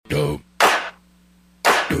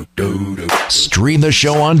Stream the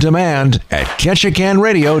show on demand at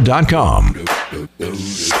ketchikanradio.com.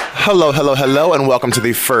 Hello, and welcome to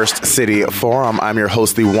the First City Forum. I'm your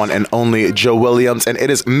host, the one and only Joe Williams, and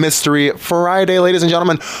it is Mystery Friday, ladies and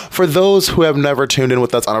gentlemen. For those who have never tuned in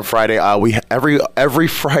with us on a Friday, every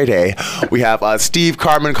Friday we have Steve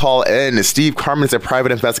Carman call in. Steve Carman is a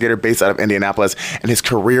private investigator based out of Indianapolis, and his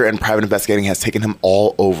career in private investigating has taken him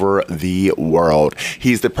all over the world.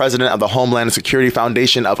 He's the president of the Homeland Security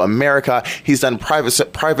Foundation of America. He's done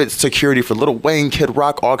private security for Lil Wayne, Kid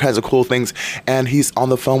Rock, all kinds of cool things, and he's on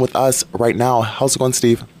the phone with us right now. How's it going,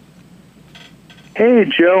 Steve? Hey,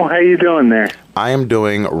 Joe. How you doing there? I am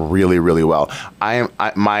doing really, really well.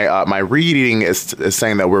 My reading is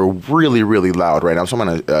saying that we're really, really loud right now, so I'm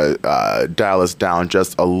going to dial us down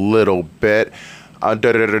just a little bit. All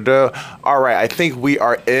right, I think we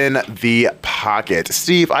are in the pocket.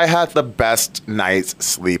 Steve, I had the best night's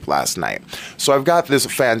sleep last night. So I've got this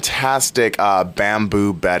fantastic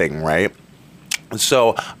bamboo bedding, right?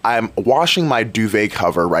 So I'm washing my duvet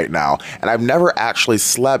cover right now, and I've never actually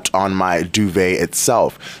slept on my duvet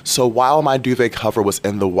itself. So while my duvet cover was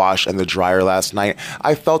in the wash and the dryer last night,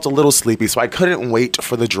 I felt a little sleepy, so I couldn't wait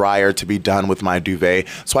for the dryer to be done with my duvet.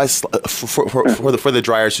 So for the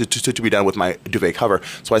dryer to be done with my duvet cover.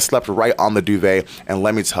 So I slept right on the duvet, and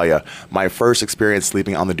let me tell you, my first experience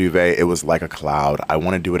sleeping on the duvet, it was like a cloud. I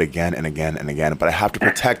want to do it again and again and again, but I have to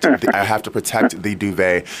protect the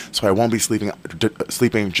duvet, so I won't be sleeping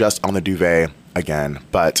just on the duvet again.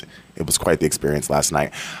 But it was quite the experience last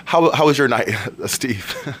night. How was your night,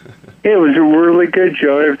 Steve? It was really good,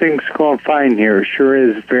 Joe. Everything's going fine here. Sure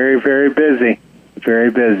is. Very, very busy. Very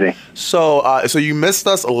busy. So you missed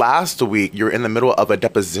us last week. You're in the middle of a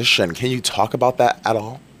deposition. Can you talk about that at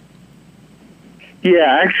all?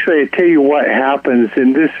 Yeah, actually, I tell you what happens,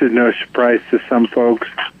 and this is no surprise to some folks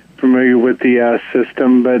familiar with the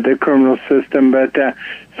system, but the criminal system, but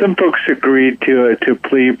some folks agreed to a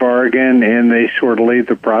plea bargain, and they sort of lead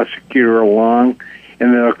the prosecutor along,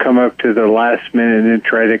 and they'll come up to the last minute and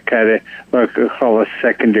try to cut it, what I call a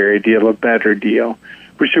secondary deal, a better deal,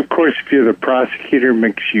 which, of course, if you're the prosecutor,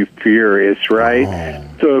 makes you furious, right? Oh.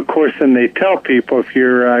 So, of course, then they tell people, if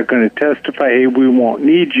you're going to testify, hey, we won't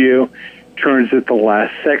need you. Turns at the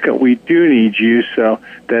last second, we do need you, so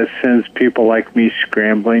that sends people like me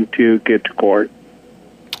scrambling to get to court.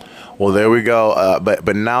 Well, there we go.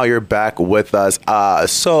 But now you're back with us.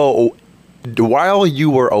 So while you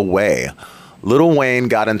were away, Lil Wayne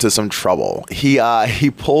got into some trouble. He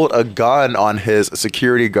pulled a gun on his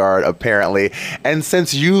security guard, apparently. And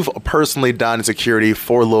since you've personally done security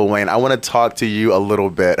for Lil Wayne, I want to talk to you a little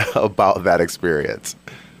bit about that experience.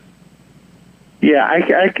 Yeah,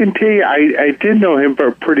 I can tell you, I did know him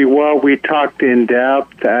pretty well. We talked in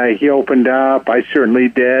depth. He opened up. I certainly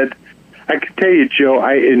did. I can tell you, Joe,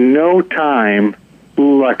 in no time,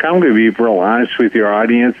 like, I'm going to be real honest with your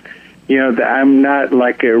audience, I'm not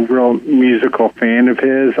like a real musical fan of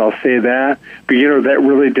his, I'll say that. But, that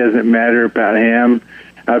really doesn't matter about him.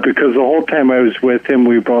 Because the whole time I was with him,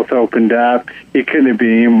 we both opened up. He couldn't have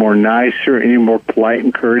been any more nicer, any more polite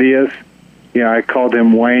and courteous. I called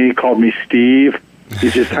him Wayne. He called me Steve. He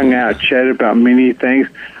just hung out, chatted about many things.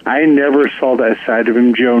 I never saw that side of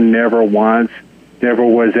him, Joe, never once. Never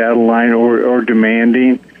was out of line or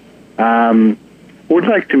demanding. Would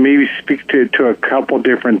like to maybe speak to a couple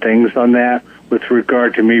different things on that with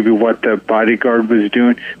regard to maybe what the bodyguard was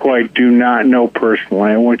doing, who I do not know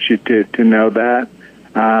personally. I want you to know that.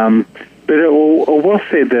 But I will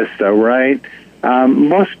say this, though, right?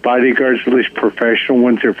 Most bodyguards, at least professional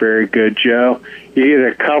ones, are very good, Joe. You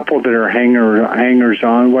get a couple that are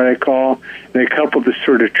hangers-on, what I call, and a couple that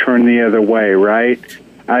sort of turn the other way, right?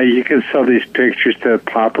 You can sell these pictures to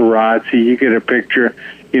paparazzi. You get a picture,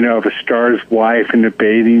 of a star's wife in a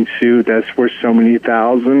bathing suit. That's worth so many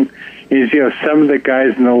thousand. Some of the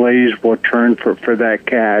guys and the ladies will turn for that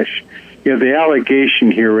cash. The allegation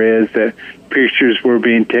here is that pictures were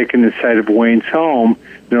being taken inside of Wayne's home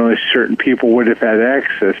that only certain people would have had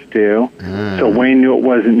access to. So Wayne knew it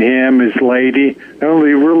wasn't him, his lady.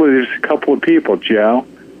 Only really there's a couple of people, Joe.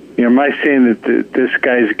 Am I saying that this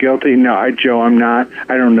guy's guilty? No, Joe, I'm not.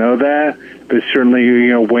 I don't know that, but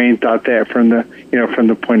certainly, Wayne thought that from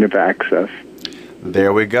the point of access.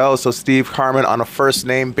 There we go. So Steve Carman on a first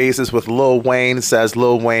name basis with Lil Wayne says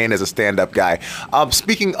Lil Wayne is a stand-up guy.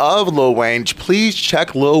 Speaking of Lil Wayne, please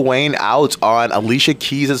check Lil Wayne out on Alicia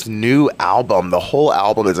Keys' new album. The whole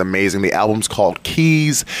album is amazing. The album's called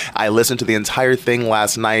Keys. I listened to the entire thing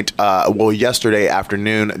last night, yesterday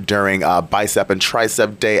afternoon during Bicep and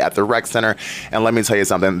Tricep Day at the Rec Center. And let me tell you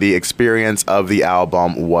something, the experience of the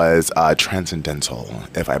album was transcendental,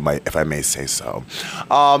 if I may say so.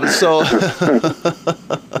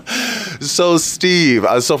 So Steve,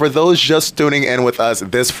 so for those just tuning in with us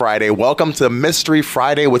this Friday, welcome to Mystery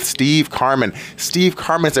Friday with Steve Carman. Steve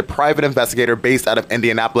Carman is a private investigator based out of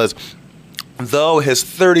Indianapolis. Though his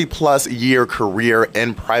 30-plus year career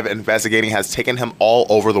in private investigating has taken him all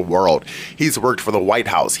over the world. He's worked for the White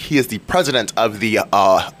House. He is the president of the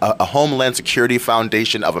Homeland Security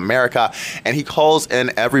Foundation of America, and he calls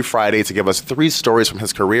in every Friday to give us 3 stories from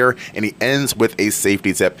his career, and he ends with a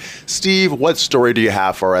safety tip. Steve, what story do you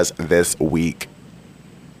have for us this week?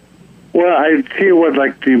 Well, I tell you what,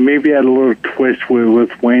 like to maybe add a little twist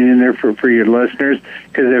with Wayne in there for your listeners,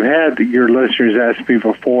 because I've had your listeners ask me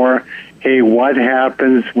before, hey, what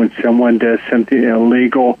happens when someone does something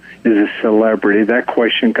illegal as a celebrity? That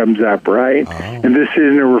question comes up, right? Oh. And this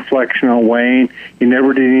isn't a reflection on Wayne. He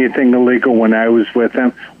never did anything illegal when I was with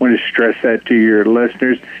him. I want to stress that to your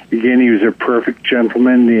listeners. Again, he was a perfect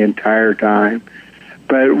gentleman the entire time.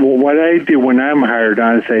 But what I do when I'm hired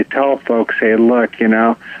on is I tell folks, hey, look,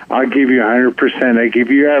 I'll give you 100%. I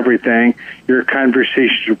give you everything. Your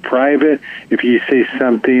conversations are private. If you say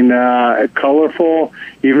something colorful,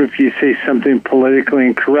 even if you say something politically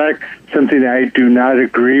incorrect, something I do not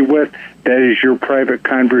agree with, that is your private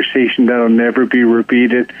conversation. That'll never be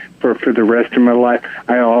repeated for the rest of my life.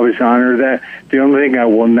 I always honor that. The only thing I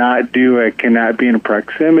will not do, I cannot be in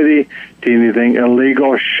proximity to anything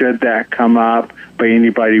illegal should that come up by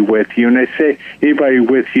anybody with you. And I say anybody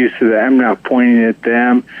with you so that I'm not pointing at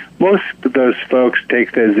them. Most of those folks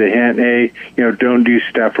take that as a hint, hey, don't do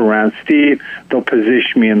stuff around Steve. They'll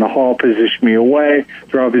position me in the hall, position me away.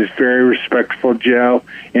 They're always very respectful, Joe.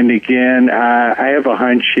 And again, I have a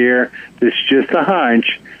hunch here. This is just a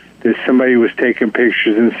hunch that somebody was taking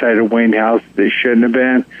pictures inside a Wayne house they shouldn't have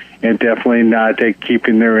been, and definitely not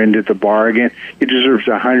keeping their end of the bargain. He deserves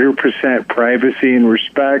 100% privacy and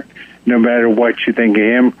respect, no matter what you think of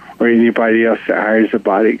him or anybody else that hires a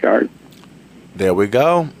bodyguard. There we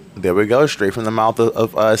go. There we go. Straight from the mouth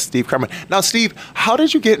of Steve Carman. Now, Steve, how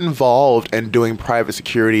did you get involved in doing private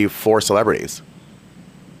security for celebrities?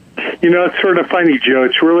 It's sort of funny, Joe.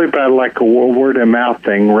 It's really about like a word of mouth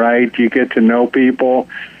thing, right? You get to know people.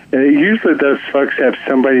 Usually those folks have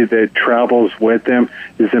somebody that travels with them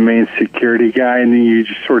as the main security guy, and then you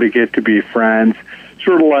just sort of get to be friends.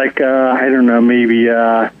 Sort of like, I don't know, maybe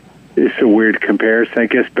it's a weird comparison, I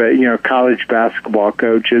guess, but, college basketball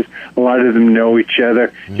coaches, a lot of them know each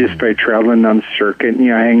other just by traveling on the circuit,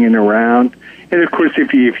 hanging around. And, of course,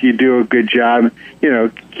 if you do a good job,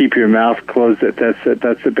 keep your mouth closed,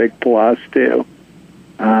 that's a big plus, too.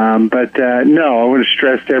 But no, I want to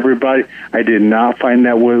stress to everybody, I did not find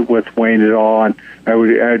that with Wayne at all, and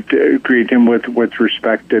I'd greet him with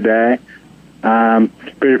respect today. But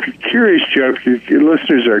if you're curious, Joe, if your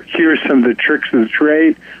listeners are curious some of the tricks of the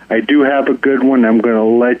trade, I do have a good one. I'm going to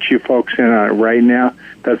let you folks in on it right now.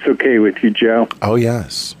 That's okay with you, Joe? Oh,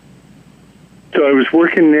 yes. So I was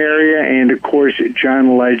working in the area, and, of course,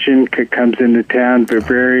 John Legend comes into town, but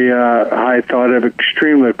very high thought of,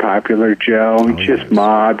 extremely popular, Joe. Oh, just yes.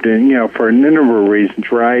 Mobbed, and, for a number of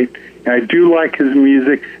reasons, right? I do like his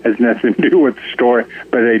music. Has nothing to do with the story,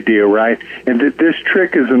 but I do, right? And this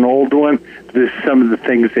trick is an old one. This is some of the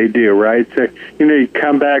things they do, right? So, you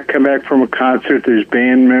come back from a concert, there's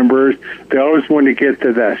band members. They always want to get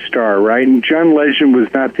to that star, right? And John Legend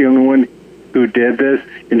was not the only one who did this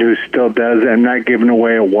and who still does it. I'm not giving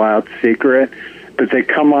away a wild secret, but they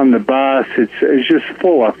come on the bus. It's just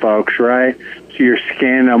full of folks, right? So you're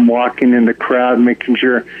scanning them, walking in the crowd, making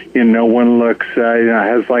sure no one looks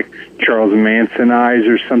has like Charles Manson eyes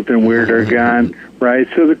or something weird or gun, right?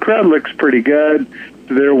 So the crowd looks pretty good.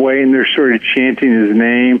 They're waiting. They're sort of chanting his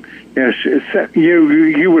name.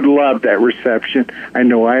 You would love that reception. I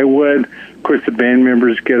know I would. Of course, the band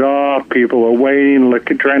members get off. People are waiting,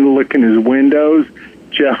 trying to look in his windows.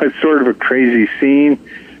 Joe, it's sort of a crazy scene.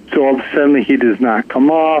 So all of a sudden, he does not come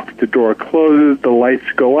off. The door closes. The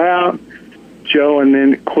lights go out. Joe, and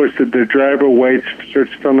then, of course, the driver waits,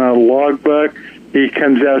 starts filling out a logbook. He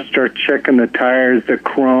comes out, starts checking the tires, the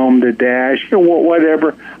chrome, the dash,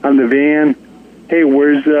 whatever on the van. Hey,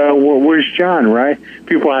 where's John, right?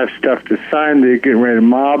 People have stuff to sign. They're getting ready to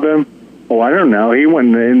mob him. Oh, I don't know. He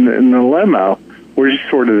went in the limo. We're just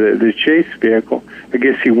sort of the chase vehicle. I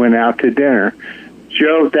guess he went out to dinner.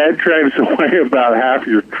 Joe, that drives away about half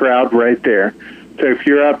your crowd right there. So if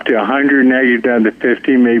you're up to 100, now you're down to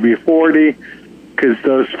 50, maybe 40, because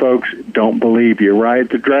those folks don't believe you, right?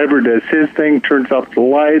 The driver does his thing, turns off the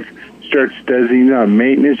lights, does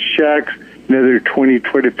maintenance checks, another 20,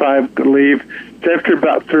 25 leave. So after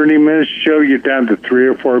about 30 minutes, Joe, you're down to 3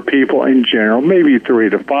 or 4 people in general, maybe 3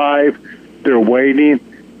 to 5. They're waiting.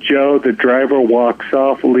 Joe, the driver, walks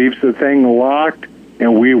off, leaves the thing locked,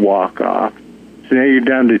 and we walk off. So now you're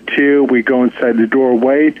down to 2. We go inside the door,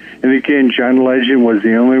 wait. And again, John Legend was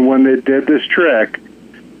the only one that did this trick.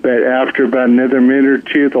 But after about another minute or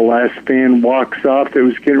 2, the last fan walks off that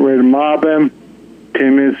was getting ready to mob him.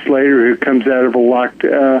 10 minutes later, who comes out of a locked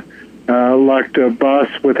bus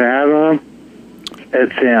with a hat on?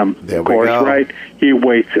 That's him. There of course, we go. right? He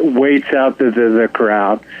waits out the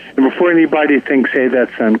crowd. And before anybody thinks, hey,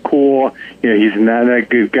 that's uncool, he's not a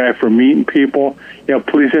good guy for meeting people,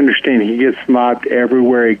 please understand he gets mobbed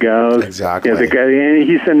everywhere he goes. Exactly. The guy, and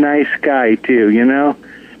he's a nice guy, too,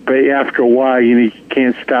 But after a while, you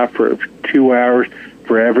can't stop for 2 hours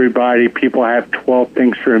for everybody. People have 12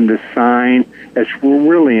 things for him to sign. It's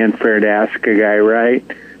really unfair to ask a guy, right?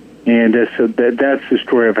 And so that's the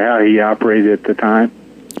story of how he operated at the time.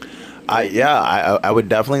 I would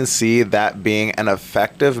definitely see that being an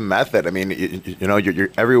effective method. I mean, you're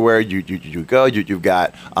everywhere you go. You've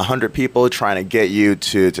got 100 people trying to get you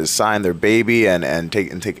to sign their baby and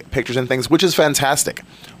take pictures and things, which is fantastic.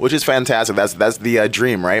 That's the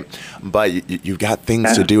dream, right? But you've got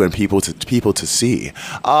things to do and people to see.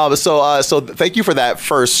 So thank you for that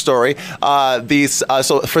first story.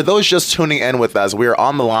 So for those just tuning in with us, we are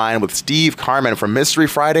on the line with Steve Carman from Mystery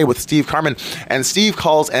Friday with Steve Carman, and Steve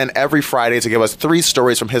calls in every Friday to give us 3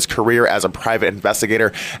 stories from his career as a private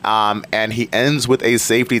investigator, and he ends with a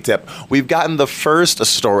safety tip. We've gotten the first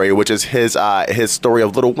story, which is his story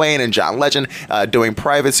of Lil Wayne and John Legend doing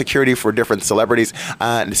private security for different celebrities.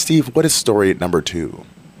 And Steve, what is story number 2?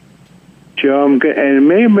 Joe, I'm good, and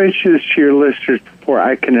maybe I mentioned this to your listeners before.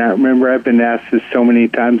 I cannot remember. I've been asked this so many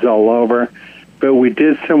times all over. But we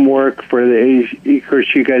did some work for of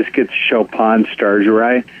course, you guys get to show Pawn Stars,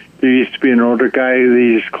 right? There used to be an older guy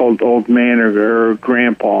they just called Old Man or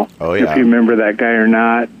Grandpa. Oh, yeah. If you remember that guy or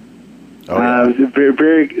not. Oh, yeah. Very,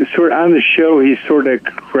 very sort of on the show. He's sort of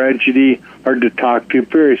crudgety, hard to talk to,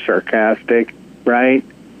 very sarcastic, right?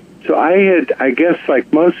 So I guess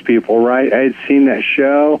like most people, right? I had seen that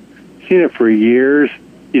show, seen it for years.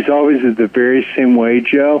 He's always the very same way,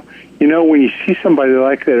 Joe. When you see somebody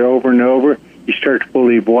like that over and over, you start to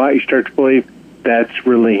believe what? You start to believe that's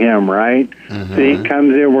really him, right? Mm-hmm. So he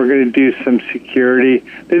comes in, we're going to do some security.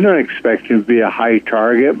 They don't expect him to be a high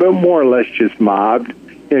target, but more or less just mobbed.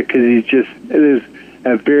 Because it is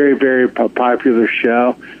a very, very popular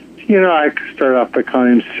show. I start off by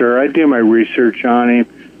calling him Sir. I do my research on him,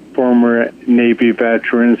 former Navy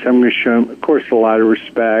veteran, so I'm going to show him, of course, a lot of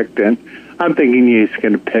respect. And I'm thinking he's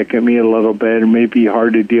going to pick at me a little bit and maybe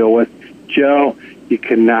hard to deal with. Joe, you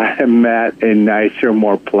could not have met a nicer,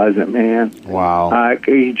 more pleasant man. Wow.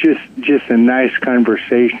 He's just a nice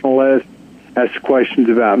conversationalist. Asks questions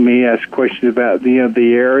about me. Asks questions about the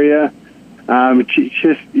area.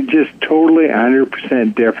 Just totally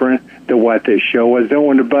 100% different than what this show was. Don't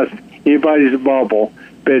want to bust anybody's bubble,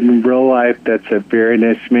 but in real life, that's a very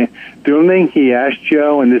nice man. The only thing he asked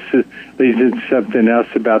Joe, and this leads into something else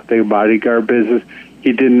about the bodyguard business,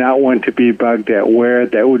 he did not want to be bugged at where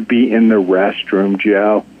that would be in the restroom,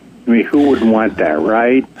 Joe. I mean, who would want that,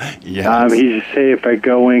 right? Yes. He just say, if I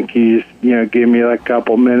go in, can you just, give me like a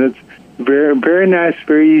couple minutes? Very, very nice,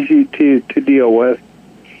 very easy to deal with.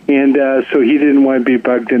 And so he didn't want to be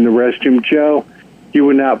bugged in the restroom. Joe, you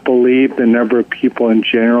would not believe the number of people in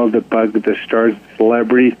general that bug the stars and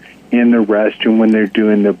celebrities in the restroom when they're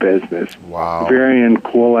doing their business. Wow. Very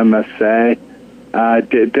uncool, I must say.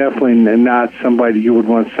 Definitely not somebody you would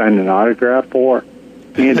want to sign an autograph for.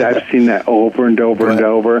 And I've seen that over and over and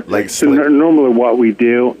over. Normally what we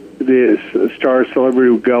do, the star celebrity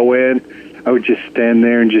would go in, I would just stand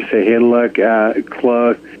there and just say, hey, look,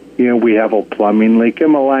 close. We have a plumbing leak.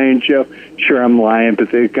 Am I lying, Joe? Sure, I'm lying,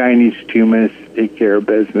 but the guy needs 2 minutes to take care of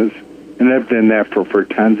business. And I've done that for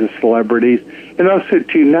tons of celebrities. And also,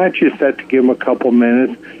 too, not just that to give them a couple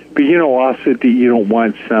minutes, but, also that you don't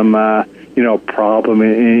want some, problem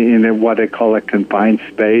in what I call a confined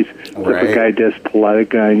space. Right. If a guy does pull out a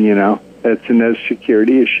gun, that's another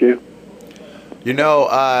security issue.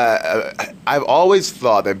 I've always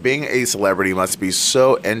thought that being a celebrity must be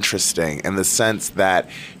so interesting in the sense that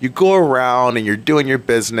you go around and you're doing your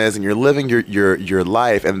business and you're living your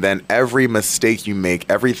life, and then every mistake you make,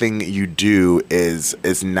 everything you do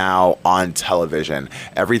is now on television.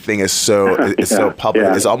 Everything is so so public.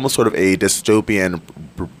 Yeah. It's almost sort of a dystopian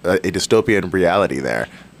reality there.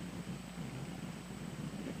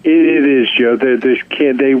 It is, Joe.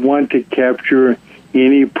 They want to capture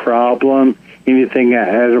any problem, anything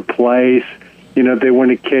at a place. They want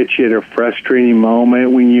to catch you at a frustrating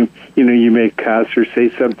moment when you may cuss or say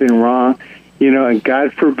something wrong. And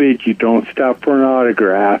God forbid you don't stop for an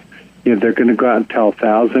autograph. They're going to go out and tell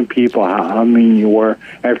 1,000 people how mean you were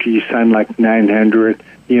after you signed like 900,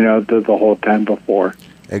 the whole time before.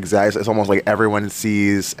 Exactly. It's almost like everyone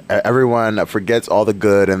forgets all the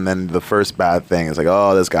good, and then the first bad thing is like,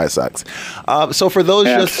 oh, this guy sucks. So for those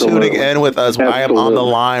just tuning in with us, I am on the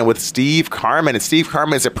line with Steve Carman. And Steve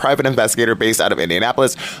Carman is a private investigator based out of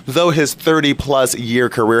Indianapolis. Though his 30-plus year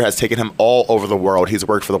career has taken him all over the world. He's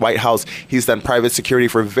worked for the White House. He's done private security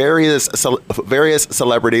for various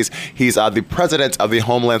celebrities. He's the president of the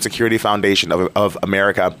Homeland Security Foundation of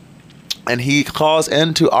America. And he calls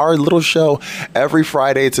into our little show every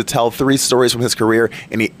Friday to tell 3 stories from his career,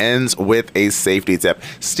 and he ends with a safety tip.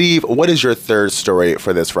 Steve, what is your third story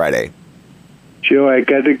for this Friday? Joe, I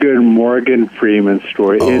got a good Morgan Freeman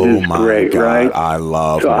story. It is great, God, right? I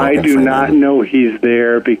love So Morgan I do Freeman. not know he's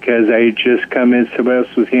there because I had just come in. Somebody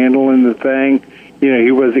else was handling the thing.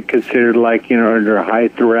 He wasn't considered under high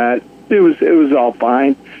threat. It was all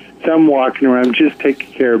fine. So I'm walking around just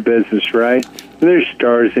taking care of business, right? And there's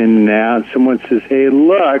stars in and out. Someone says, hey,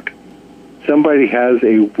 look, somebody has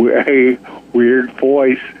a weird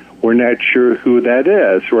voice. We're not sure who that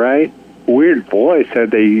is, right? Weird voice. Are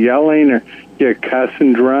they yelling or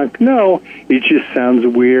cussing drunk? No, it just sounds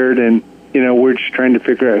weird, and, we're just trying to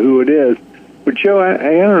figure out who it is. But, Joe, I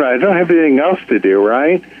don't know. I don't have anything else to do,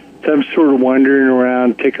 right? So I'm sort of wandering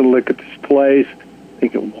around, taking a look at this place,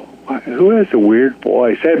 thinking, who has a weird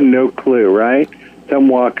voice? I have no clue, right? So I'm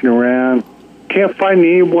walking around. Can't find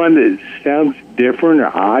anyone that sounds different or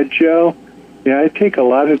odd, Joe. I take a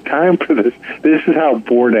lot of time for this. This is how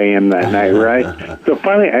bored I am that night, right? So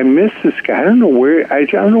finally, I missed this guy. I don't know where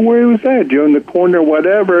he was at, Joe, in the corner or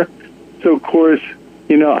whatever. So, of course,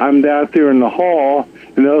 I'm out there in the hall,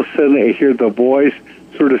 and all of a sudden I hear the voice.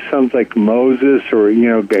 Sort of sounds like Moses or,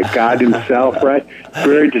 God himself, right?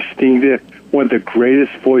 Very distinctive. One of the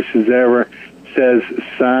greatest voices ever. Says,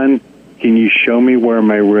 son, can you show me where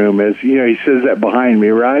my room is? He says that behind me,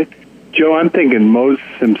 right? Joe, I'm thinking Moses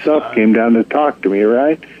himself came down to talk to me,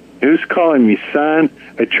 right? Who's calling me son?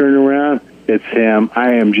 I turn around. It's him.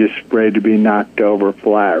 I am just ready to be knocked over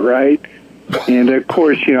flat, right? And, of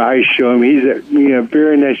course, I show him. He's a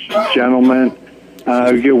very nice gentleman.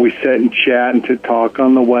 We sit and chat and to talk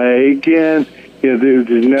on the way. Again,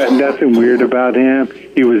 there's nothing weird about him.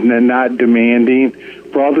 He was not demanding.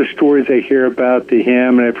 For all the stories I hear about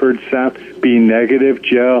him, and I've heard some being negative,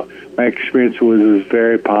 Joe, my experience was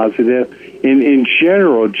very positive. In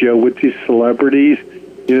general, Joe, with these celebrities,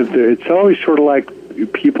 it's always sort of like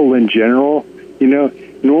people in general.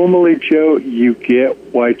 Normally, Joe, you get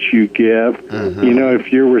what you give. Mm-hmm.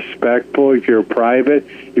 If you're respectful, if you're private,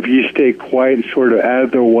 if you stay quiet and sort of out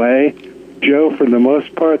of their way, Joe, for the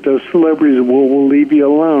most part, those celebrities will leave you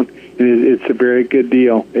alone. And it's a very good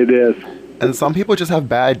deal. It is. And some people just have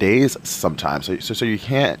bad days sometimes. So you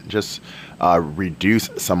can't just reduce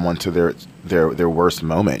someone to their worst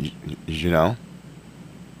moment,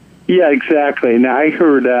 Yeah, exactly. Now, I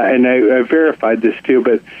heard, and I verified this too,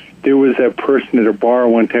 but there was a person at a bar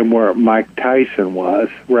one time where Mike Tyson was,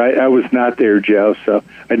 right? I was not there, Joe, so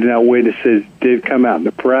I did not wait to see. It did come out in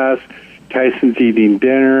the press. Tyson's eating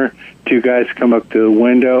dinner. 2 guys come up to the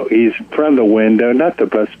window. He's in front of the window. Not the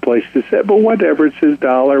best place to sit, but whatever. It's his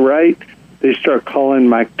dollar, right? They start calling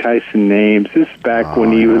Mike Tyson names. This is back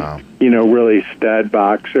when he was, really a stud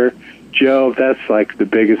boxer. Joe, that's like the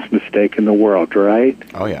biggest mistake in the world, right?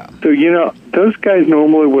 Oh, yeah. So, those guys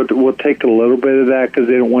normally will take a little bit of that because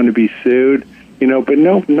they don't want to be sued, but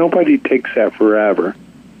nobody takes that forever.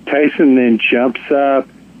 Tyson then jumps up,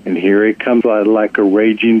 and here he comes like a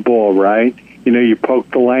raging bull, right? You poke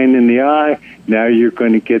the lion in the eye, now you're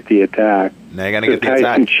going to get the attack. Now you're going to get the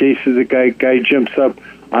Tyson attack. chases the guy. Guy jumps up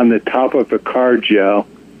on the top of a car, Joe,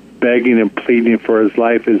 begging and pleading for his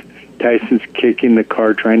life as Tyson's kicking the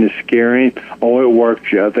car, trying to scare him. Oh, it worked,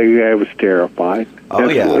 Joe. The guy was terrified. Oh,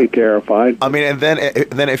 Absolutely terrified. I mean, and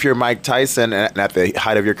then if you're Mike Tyson and at the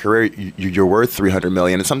height of your career, you're worth $300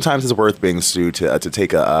 million, and sometimes it's worth being sued to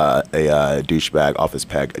take a douchebag off his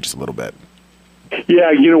peg just a little bit.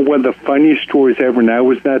 Yeah, one of the funniest stories ever, and I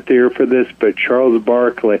was not there for this, but Charles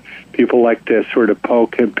Barkley, people like to sort of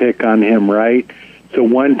poke and pick on him, right? So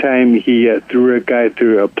one time he threw a guy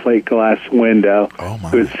through a plate glass window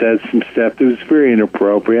who had said some stuff that was very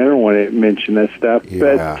inappropriate. I don't want to mention that stuff,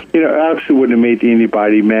 but, obviously wouldn't have made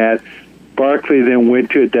anybody mad. Barkley then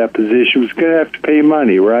went to a deposition, was going to have to pay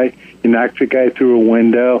money, right? He knocked the guy through a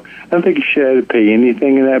window. I don't think he should have to pay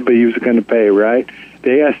anything in that, but he was going to pay, right?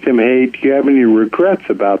 They asked him, hey, do you have any regrets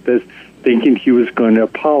about this? Thinking he was going to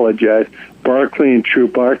apologize. Barkley, in true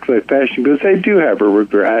Barkley fashion, goes, I do have a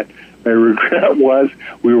regret. My regret was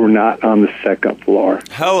we were not on the second floor.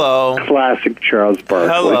 Hello. Classic Charles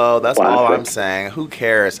Barkley. Hello. That's Classic. all I'm saying. Who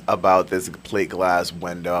cares about this plate glass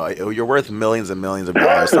window? You're worth millions and millions of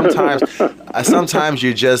dollars. Sometimes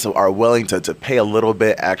you just are willing to pay a little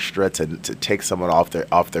bit extra to take someone off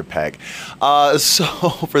their peg. So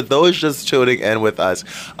for those just tuning in with us,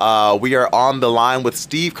 we are on the line with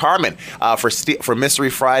Steve Carman for Mystery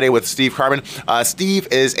Friday with Steve Carman. Steve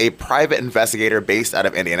is a private investigator based out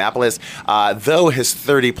of Indianapolis. Though his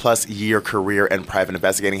 30-plus year career in private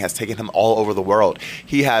investigating has taken him all over the world.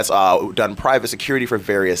 He has done private security for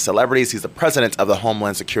various celebrities. He's the president of the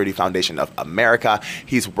Homeland Security Foundation of America.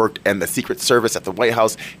 He's worked in the Secret Service at the White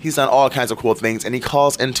House. He's done all kinds of cool things, and he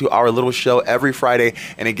calls into our little show every Friday,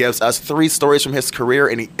 and he gives us 3 stories from his career,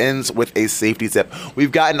 and he ends with a safety tip.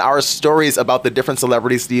 We've gotten our stories about the different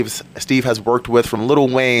celebrities Steve has worked with, from Lil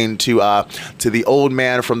Wayne to the old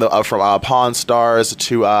man from Pawn Stars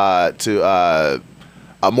to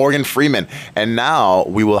Morgan Freeman. And now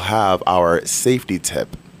we will have our safety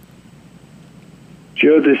tip.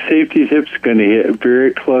 Joe, the safety tip's going to hit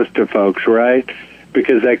very close to folks, right?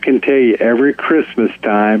 Because I can tell you, every Christmas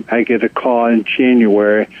time, I get a call in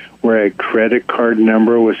January where a credit card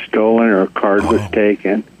number was stolen or a card was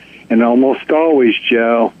taken. And almost always,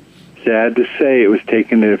 Joe, sad to say, it was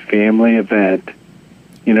taken at a family event.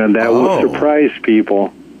 That will surprise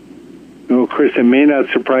people. Well, Chris, it may not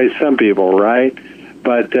surprise some people, right?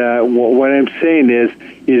 But what I'm saying is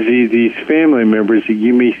these family members that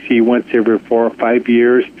you may see once every 4 or 5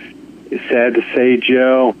 years. It's sad to say,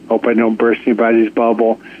 Joe, hope I don't burst anybody's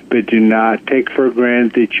bubble, but do not take for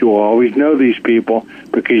granted that you will always know these people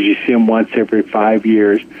because you see them once every 5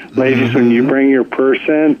 years. Ladies, when you bring your purse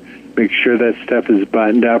in, make sure that stuff is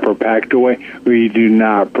buttoned up or packed away, or you do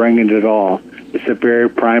not bring it at all. It's a very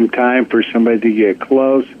prime time for somebody to get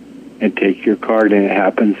close and take your card, and it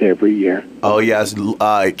happens every year. Oh, yes.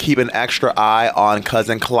 Keep an extra eye on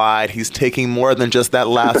Cousin Clyde. He's taking more than just that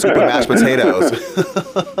last scoop of mashed potatoes.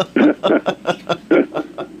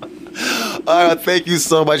 Thank you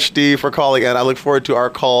so much, Steve, for calling in. I look forward to our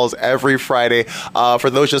calls every Friday. For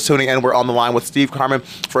those just tuning in, we're on the line with Steve Carman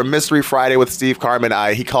for Mystery Friday with Steve Carman.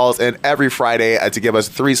 He calls in every Friday to give us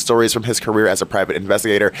 3 stories from his career as a private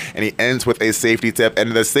investigator, and he ends with a safety tip.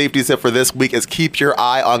 And the safety tip for this week is keep your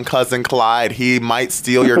eye on Cousin Clyde. He might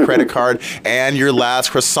steal your credit card and your last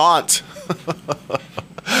croissant.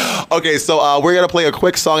 Okay, so we're going to play a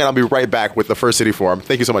quick song, and I'll be right back with the First City Forum.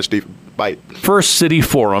 Thank you so much, Steve. Bye. First City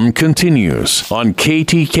Forum continues on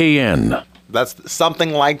KTKN. That's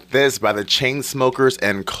Something Like This by the Chainsmokers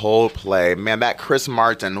and Coldplay. Man, that Chris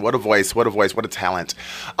Martin, what a voice, what a talent.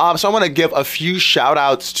 So I want to give a few shout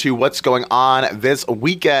outs to what's going on this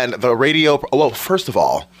weekend. The radio, well, first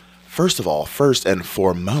and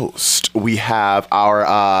foremost, we have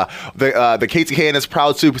our the KTKN is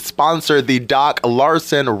proud to sponsor the Doc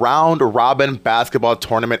Larson Round Robin Basketball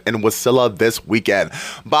Tournament in Wasilla this weekend.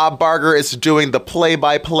 Bob Barger is doing the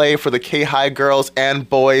play-by-play for the K-High girls and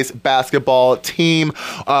boys basketball team.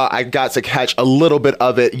 I got to catch a little bit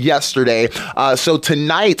of it yesterday. So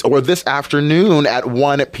tonight or this afternoon at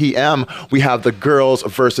 1 p.m. we have the girls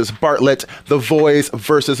versus Bartlett,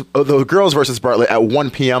 the girls versus Bartlett at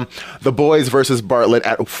 1 p.m. The boys versus Bartlett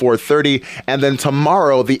at 4:30, and then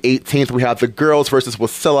tomorrow, the 18th, we have the girls versus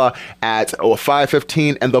Wasilla at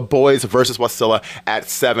 5:15, and the boys versus Wasilla at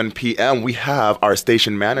 7 p.m. We have our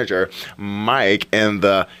station manager, Mike, in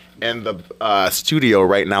the studio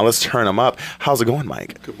right now. Let's turn him up. How's it going,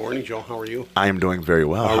 Mike? Good morning, Joe. How are you? I am doing very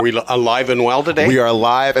well. Are we alive and well today? We are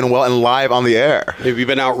alive and well and live on the air. Have you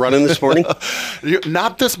been out running this morning?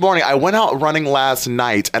 Not this morning. I went out running last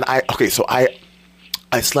night, and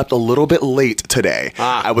I slept a little bit late today.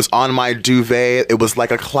 I was on my duvet. It was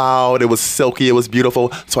like a cloud. It was silky. It was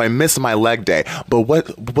beautiful. So I missed my leg day. But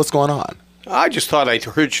what's going on? I just thought I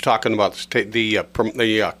heard you talking about the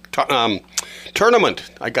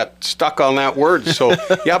tournament. I got stuck on that word. So,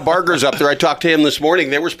 yeah, Barger's up there. I talked to him this morning.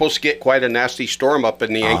 They were supposed to get quite a nasty storm up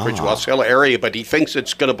in the Anchorage-Wasilla area, but he thinks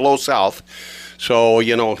it's going to blow south. So,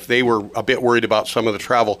 they were a bit worried about some of the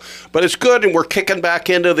travel. But it's good, and we're kicking back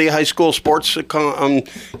into the high school sports, arena,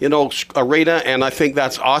 and I think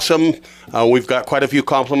that's awesome. We've got quite a few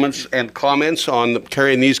compliments and comments on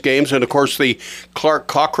carrying these games. And, of course, the Clark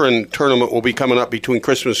Cochrane tournament will be coming up between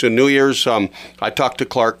Christmas and New Year's. I talked to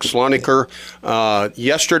Clark Sloniker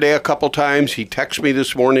yesterday a couple times. He texted me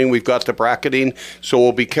this morning. We've got the bracketing, so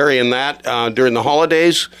we'll be carrying that during the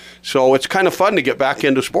holidays. So it's kind of fun to get back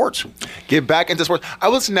into sports. Get back into sports. I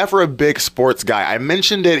was never a big sports guy. I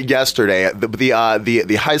mentioned it yesterday.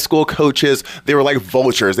 The high school coaches, they were like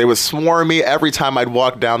vultures. They would swarm me every time I'd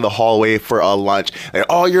walk down the hallway for a lunch. They're,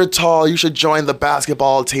 oh, you're tall. You should join the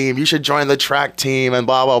basketball team. You should join the track team and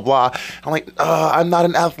blah, blah, blah. I'm like, I'm not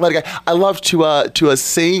an athletic guy. I love to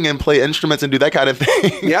sing and play instruments and do that kind of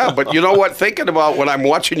thing. Yeah, but you know what? Thinking about when I'm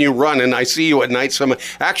watching you run and I see you at night.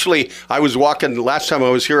 Actually, I was walking, last time I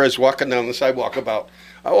was here, I was walking down the sidewalk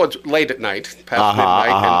it's late at night, past midnight,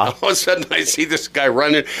 and all of a sudden I see this guy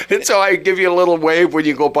running, and so I give you a little wave when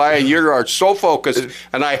you go by, and you are so focused,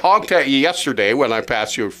 and I honked at you yesterday when I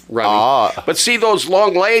passed you running. But see, those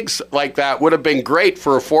long legs like that would have been great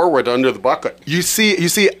for a forward under the bucket. You see,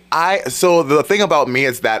 so the thing about me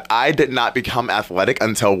is that I did not become athletic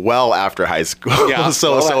until well after high school. Yeah,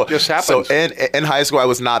 that just happens. So in high school, I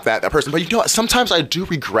was not that person. But you know what? Sometimes I do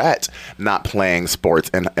regret not playing sports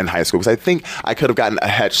in high school, because I think I could have gotten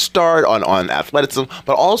a head start on athleticism,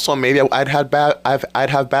 but also maybe I'd have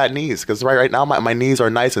bad knees, because right now my knees are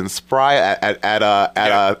nice and spry at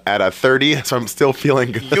a 30, so I'm still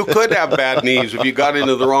feeling good. You could have bad knees if you got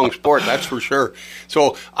into the wrong sport, that's for sure.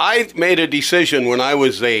 So I made a decision when I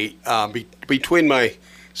was between my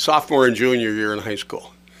sophomore and junior year in high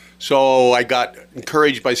school. So I got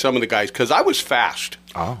encouraged by some of the guys, because I was fast.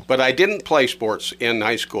 But I didn't play sports in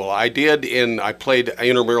high school. I played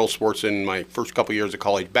intramural sports in my first couple years of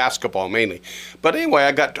college, basketball mainly. But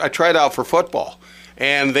anyway, I tried out for football,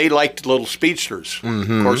 and they liked little speedsters,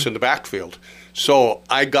 of course, in the backfield. So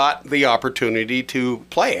I got the opportunity to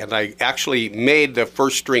play, and I actually made the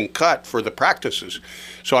first string cut for the practices.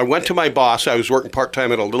 So I went to my boss. I was working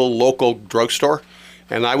part-time at a little local drugstore,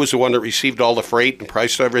 and I was the one that received all the freight and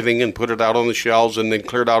priced everything and put it out on the shelves and then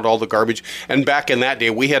cleared out all the garbage. And back in that day,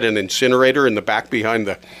 we had an incinerator in the back behind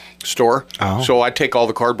the store. So I'd take all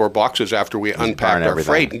the cardboard boxes after we unpacked our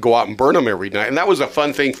freight and go out and burn them every night. And that was a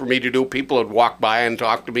fun thing for me to do. People would walk by and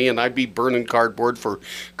talk to me, and I'd be burning cardboard for a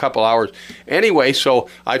couple hours. Anyway, so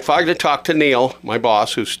I finally talked to Neil, my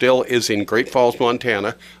boss, who still is in Great Falls,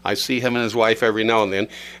 Montana. I see him and his wife every now and then,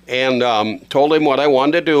 and told him what I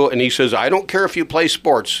wanted to do. And he says, I don't care if you play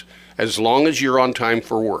sports as long as you're on time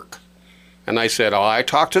for work. And I said, I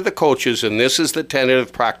talked to the coaches, and this is the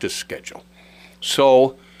tentative practice schedule.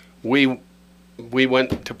 So we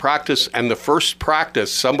went to practice, and the first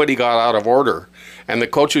practice, somebody got out of order, and the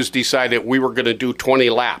coaches decided we were going to do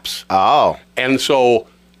 20 laps. And so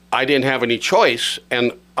I didn't have any choice,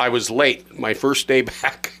 and I was late my first day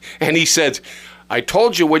back. And he said, I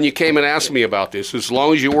told you when you came and asked me about this, as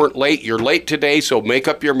long as you weren't late, you're late today, so make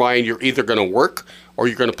up your mind. You're either going to work or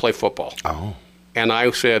you're going to play football. And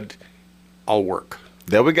I said, I'll work.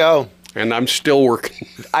 There we go. And I'm still working.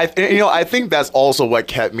 I think that's also what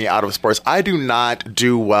kept me out of sports. I do not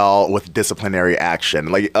do well with disciplinary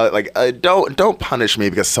action. Don't punish me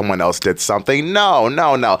because someone else did something.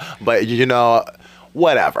 No. But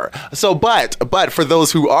whatever. So, but for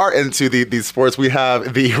those who are into these sports, we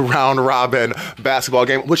have the round robin basketball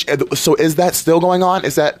game. So is that still going on?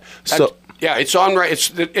 Is that so? Yeah, it's on right.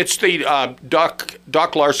 It's the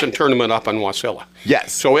Doc Larson tournament up in Wasilla.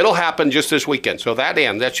 Yes. So it'll happen just this weekend. So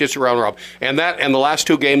that's just a round robin. And the last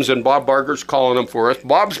two games, and Bob Barger's calling them for us.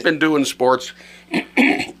 Bob's been doing sports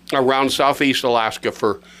around Southeast Alaska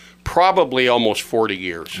for probably almost 40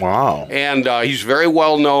 years. Wow. And he's very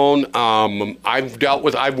well known.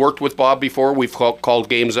 I've worked with Bob before. We've called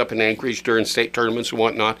games up in Anchorage during state tournaments and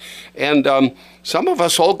whatnot. And some of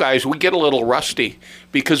us old guys, we get a little rusty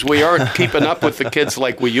because we aren't keeping up with the kids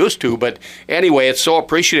like we used to. But anyway, it's so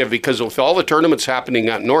appreciative because with all the tournaments happening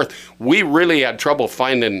up north, we really had trouble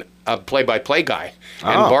finding a play-by-play guy.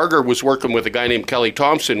 And Barger was working with a guy named Kelly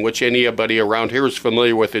Thompson, which anybody around here is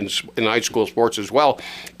familiar with in high school sports as well.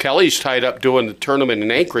 Kelly's tied up doing the tournament in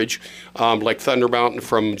Anchorage, like Thunder Mountain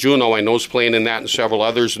from Juneau, I know, is playing in that and several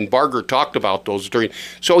others, and Barger talked about those during.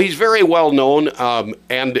 So he's very well known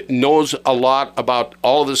and knows a lot lot about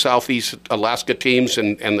all of the Southeast Alaska teams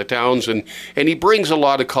and the towns, and he brings a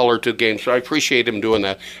lot of color to the game, so I appreciate him doing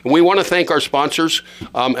that. And we want to thank our sponsors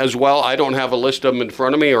as well. I don't have a list of them in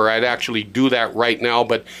front of me, or I'd actually do that right now,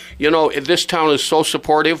 but, this town is so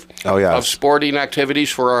supportive of sporting activities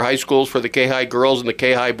for our high schools, for the K-High girls and the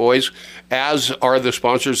K-High boys, as are the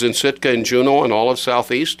sponsors in Sitka and Juneau and all of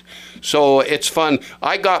Southeast. So it's fun.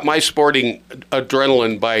 I got my sporting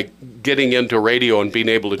adrenaline by getting into radio and being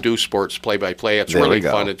able to do sports play-by-play. It's really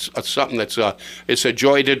fun. It's something that's it's a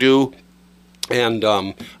joy to do, and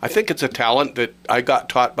I think it's a talent that I got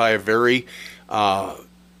taught by a very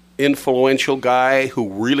influential guy who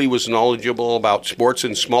really was knowledgeable about sports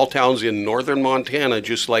in small towns in northern Montana,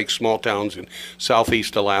 just like small towns in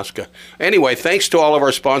southeast Alaska. Anyway, thanks to all of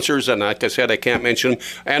our sponsors, and like I said, I can't mention them.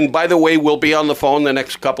 And by the way, we'll be on the phone the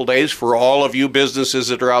next couple days for all of you businesses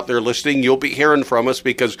that are out there listening. You'll be hearing from us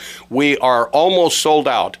because we are almost sold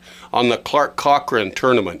out on the Clark Cochran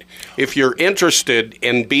tournament. If you're interested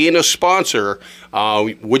in being a sponsor,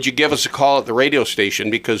 would you give us a call at the radio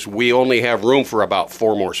station, because we only have room for about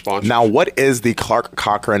 4 more sponsors. Now, what is the Clark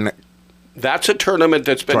Cochran? That's a tournament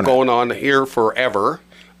that's been going on here forever.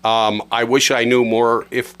 I wish I knew more.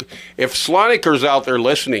 If Sloniker's out there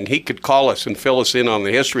listening, he could call us and fill us in on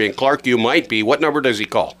the history. And Clark, you might be. What number does he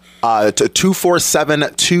call?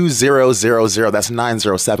 247-2000. That's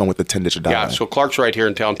 907 with the 10-digit dial. Yeah, so Clark's right here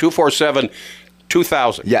in town. 247-2000.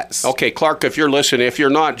 Yes. Okay, Clark, if you're listening, if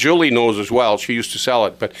you're not, Julie knows as well. She used to sell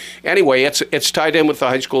it. But anyway, it's tied in with the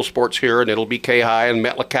high school sports here, and it'll be K-High and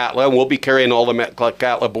Metlakatla, and we'll be carrying all the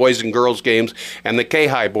Metlakatla boys and girls games and the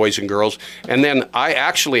K-High boys and girls. And then I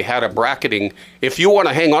actually had a bracketing. If you want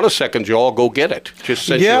to hang on a second, Joe, I'll go get it. Just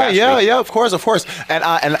since you asked me. Yeah, of course.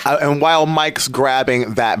 And while Mike's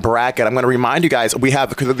grabbing that bracket, I'm going to remind you guys, we have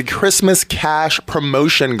the Christmas cash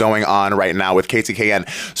promotion going on right now with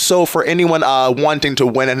KTKN. So for anyone wanting to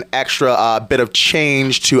win an extra bit of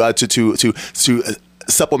change to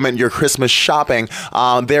supplement your Christmas shopping,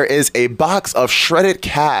 there is a box of shredded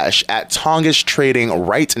cash at Tongass Trading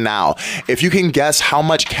right now. If you can guess how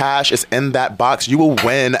much cash is in that box, you will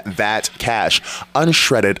win that cash,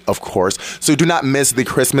 unshredded, of course. So do not miss the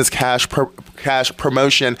Christmas cash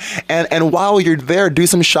promotion. And while you're there, do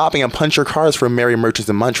some shopping and punch your cards for Merry Merchants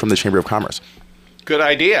and Munch from the Chamber of Commerce. Good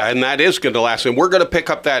idea, and that is going to last. And we're going to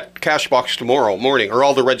pick up that cash box tomorrow morning, or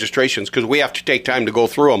all the registrations, because we have to take time to go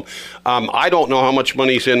through them. I don't know how much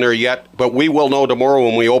money's in there yet, but we will know tomorrow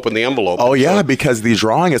when we open the envelope. Oh, yeah, because the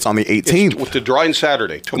drawing is on the 18th. With the drawing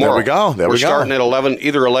Saturday, tomorrow. We're starting at 11,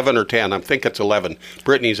 either 11 or 10. I think it's 11.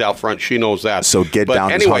 Brittany's out front. She knows that. So get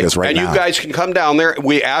down to Tongass right now. And you guys can come down there.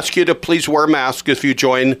 We ask you to please wear masks if you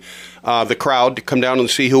join the crowd, to come down and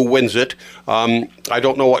see who wins it. I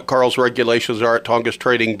don't know what Carl's regulations are at Tongass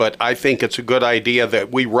Trading, but I think it's a good idea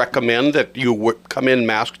that we recommend that you come in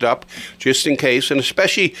masked up just in case. And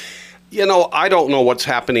especially, I don't know what's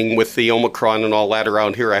happening with the Omicron and all that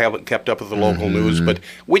around here. I haven't kept up with the local news, but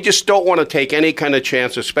we just don't want to take any kind of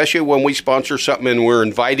chance, especially when we sponsor something and we're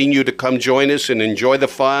inviting you to come join us and enjoy the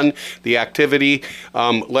fun, the activity.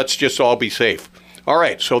 Let's just all be safe. All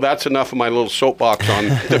right, so that's enough of my little soapbox on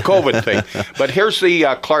the COVID thing. But here's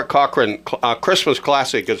the Clark Cochran Christmas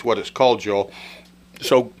Classic is what it's called, Joe.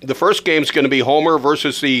 So the first game is going to be Homer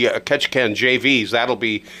versus the Ketchikan JVs. That'll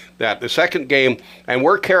be that. The second game, and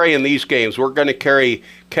we're carrying these games. We're going to carry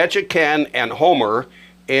Ketchikan and Homer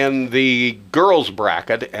in the girls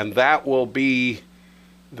bracket, and that will be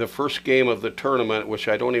the first game of the tournament, which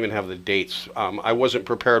I don't even have the dates. I wasn't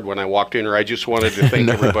prepared when I walked in here. I just wanted to thank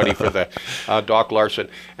everybody for the Doc Larson.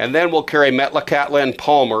 And then we'll carry Metlakatla and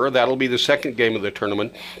Palmer. That'll be the second game of the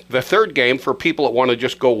tournament. The third game, for people that want to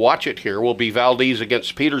just go watch it here, will be Valdez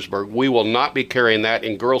against Petersburg. We will not be carrying that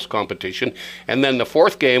in girls competition. And then the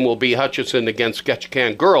fourth game will be Hutchinson against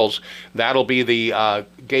Ketchikan girls. That'll be the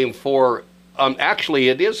game 4. Actually,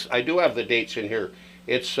 it is. I do have the dates in here.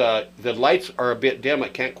 It's the lights are a bit dim. I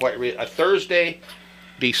can't quite read. Thursday,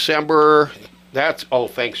 December.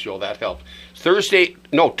 Thanks, Joe. That helped. Tuesday,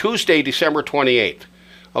 December 28th.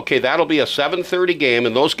 Okay, that'll be a 7:30 game,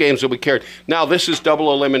 and those games will be carried. Now, this is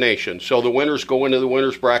double elimination, so the winners go into the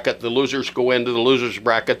winners bracket, the losers go into the losers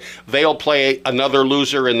bracket. They'll play another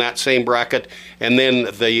loser in that same bracket, and then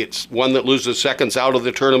the one that loses second's out of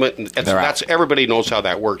the tournament. That's everybody knows how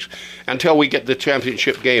that works until we get the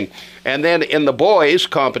championship game. And then in the boys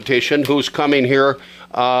competition, who's coming here?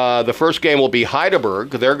 The first game will be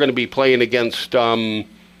Heidelberg. They're going to be playing against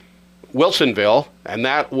Wilsonville, and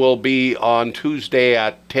that will be on Tuesday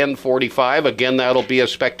at 10:45. Again, that'll be a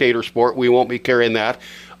spectator sport. We won't be carrying that.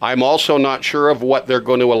 I'm also not sure of what they're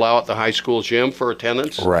going to allow at the high school gym for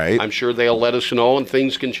attendance. Right. I'm sure they'll let us know, and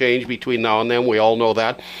things can change between now and then. We all know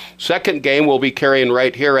that. Second game we'll be carrying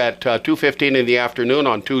right here at 2:15 in the afternoon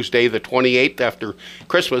on Tuesday, the 28th after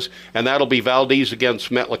Christmas, and that'll be Valdez against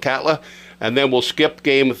Metlakatla. And then we'll skip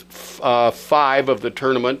game 5 of the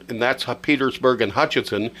tournament, and that's Petersburg and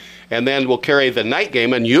Hutchinson. And then we'll carry the night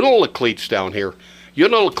game, and Unalakleet's down here.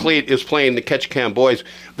 Unalakleet is playing the Ketchikan boys.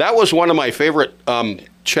 That was one of my favorite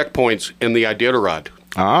checkpoints in the Iditarod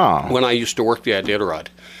when I used to work the Iditarod.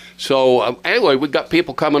 So anyway, we've got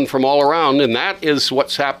people coming from all around, and that is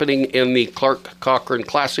what's happening in the Clark Cochran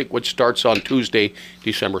Classic, which starts on Tuesday,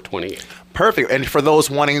 December 28th. Perfect. And for those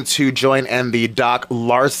wanting to join in the Doc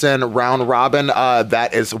Larson round robin,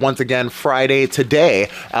 that is once again Friday today,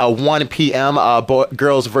 1 p.m.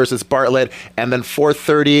 Girls versus Bartlett, and then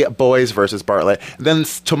 4:30 boys versus Bartlett. Then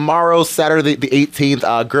tomorrow, Saturday the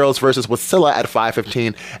 18th, girls versus Wasilla at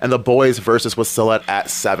 5:15, and the boys versus Wasilla at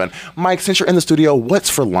 7. Mike, since you're in the studio, what's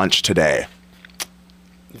for lunch today?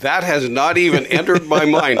 That has not even entered my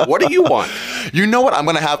mind. What do you want? You know what I'm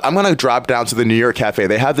going to have? I'm going to drop down to the New York Cafe.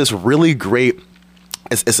 They have this really great,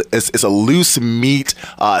 it's a loose meat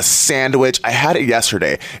sandwich. I had it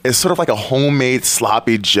yesterday. It's sort of like a homemade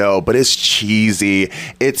sloppy Joe, but it's cheesy,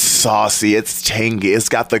 it's saucy, it's tangy. It's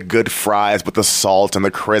got the good fries with the salt and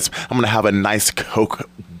the crisp. I'm going to have a nice Coke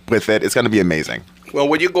with it. It's going to be amazing. Well,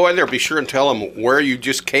 when you go in there, be sure and tell them where you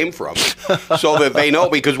just came from so that they know,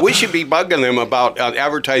 because we should be bugging them about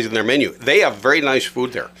advertising their menu. They have very nice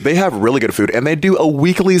food there. They have really good food, and they do a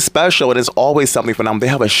weekly special. It is always something phenomenal. They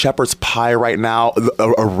have a shepherd's pie right now,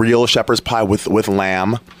 a real shepherd's pie with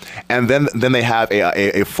lamb, and then they have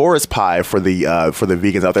a forest pie for the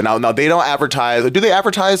vegans out there. Now they don't advertise. Do they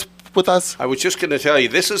advertise with us? I was just going to tell you,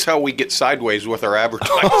 this is how we get sideways with our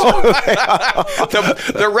advertising.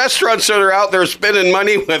 the restaurants that are out there spending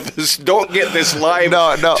money with us don't get this live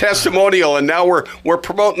testimonial, and now we're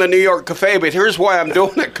promoting the New York Cafe. But here's why I'm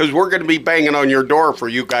doing it, because we're going to be banging on your door for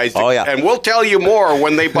you guys. And we'll tell you more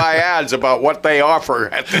when they buy ads about what they offer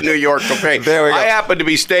at the New York Cafe. There we go. I happen to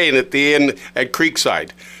be staying at the inn at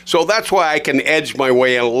Creekside. So that's why I can edge my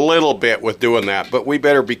way a little bit with doing that, but we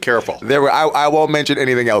better be careful. I won't mention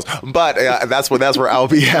anything else, but that's where I'll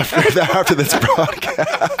be after this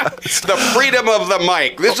broadcast. The freedom of the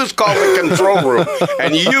mic. This is called the control room,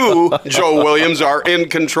 and you, Joe Williams, are in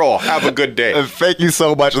control. Have a good day. Thank you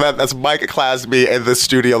so much. That's Mike Clasby in the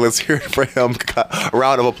studio. Let's hear it for him. A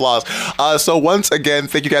round of applause. So once again,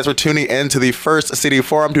 thank you guys for tuning in to the First City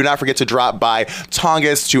Forum. Do not forget to drop by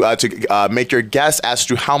Tongass to make your guess as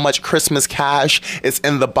to how much Christmas cash is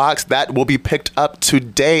in the box. That will be picked up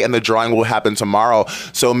today, and the drawing will happen tomorrow.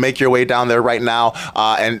 So make your way down there right now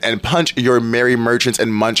and punch your Merry Merchants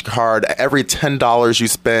and Munch card. Every $10 you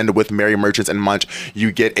spend with Merry Merchants and Munch,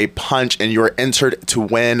 you get a punch, and you're entered to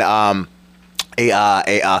win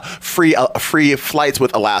free flights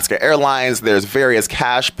with Alaska Airlines. There's various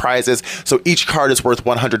cash prizes. So each card is worth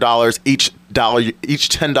 $100. Each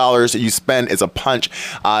 $10 you spend is a punch.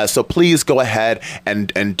 So please go ahead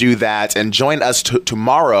and do that, and join us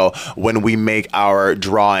tomorrow when we make our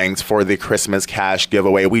drawings for the Christmas cash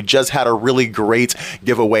giveaway. We just had a really great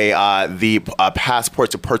giveaway, the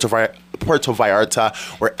passport to Puerto Vallarta,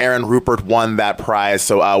 where Aaron Rupert won that prize.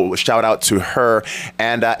 So shout out to her,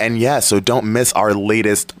 and so don't miss our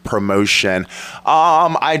latest promotion.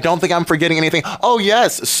 I don't think I'm forgetting anything. Oh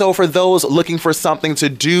yes, so for those looking for something to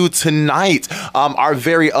do tonight, our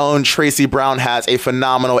very own Tracy Brown has a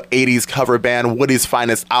phenomenal 80s cover band, Woody's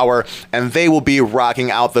Finest Hour, and they will be rocking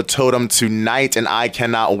out the Totem tonight, and I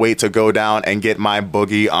cannot wait to go down and get my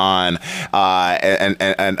boogie on.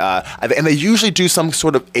 And they usually do some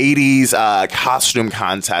sort of 80s costume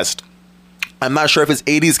contest. I'm not sure if it's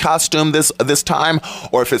 80s costume this time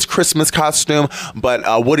or if it's Christmas costume, but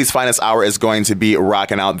Woody's Finest Hour is going to be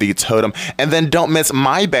rocking out the Totem. And then don't miss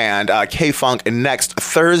my band, K-Funk, next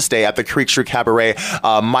Thursday at the Creek Street Cabaret.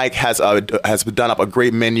 Mike has done up a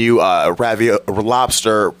great menu,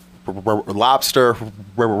 lobster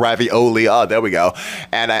ravioli, there we go,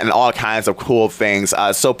 and all kinds of cool things.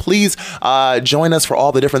 So please join us for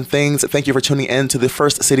all the different things. Thank you for tuning in to the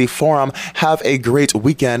First City Forum. Have a great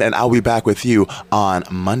weekend, and I'll be back with you on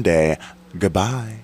Monday. Goodbye.